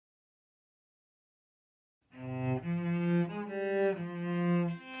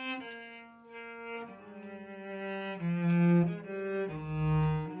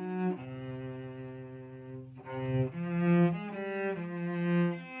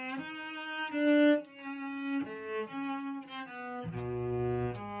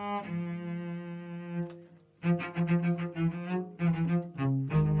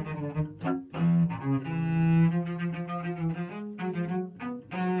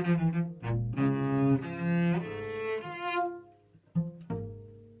Hello,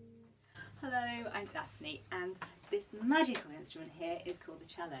 I'm Daphne, and this magical instrument here is called the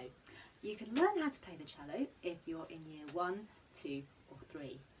cello. You can learn how to play the cello if you're in year 1, 2 or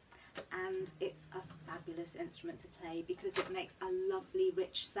 3. And it's a fabulous instrument to play because it makes a lovely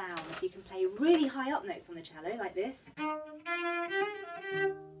rich sound. You can play really high up notes on the cello like this,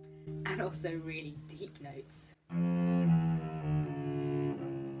 and also really deep notes.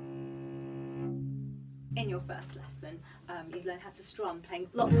 In your first lesson, you learn how to strum, playing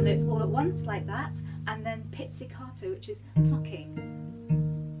lots of notes all at once like that, and then pizzicato, which is plucking.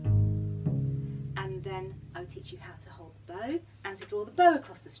 And then I'll teach you how to hold the bow and to draw the bow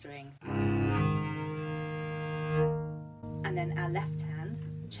across the string. And then our left hand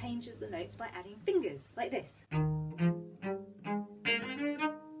changes the notes by adding fingers, like this.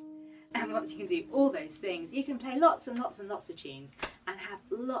 And once you can do all those things, you can play lots and lots and lots of tunes and have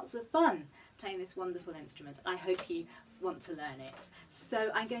lots of fun playing this wonderful instrument. I hope you want to learn it.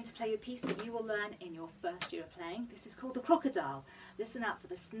 So I'm going to play you a piece that you will learn in your first year of playing. This is called The Crocodile. Listen out for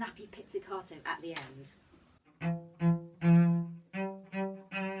the snappy pizzicato at the end.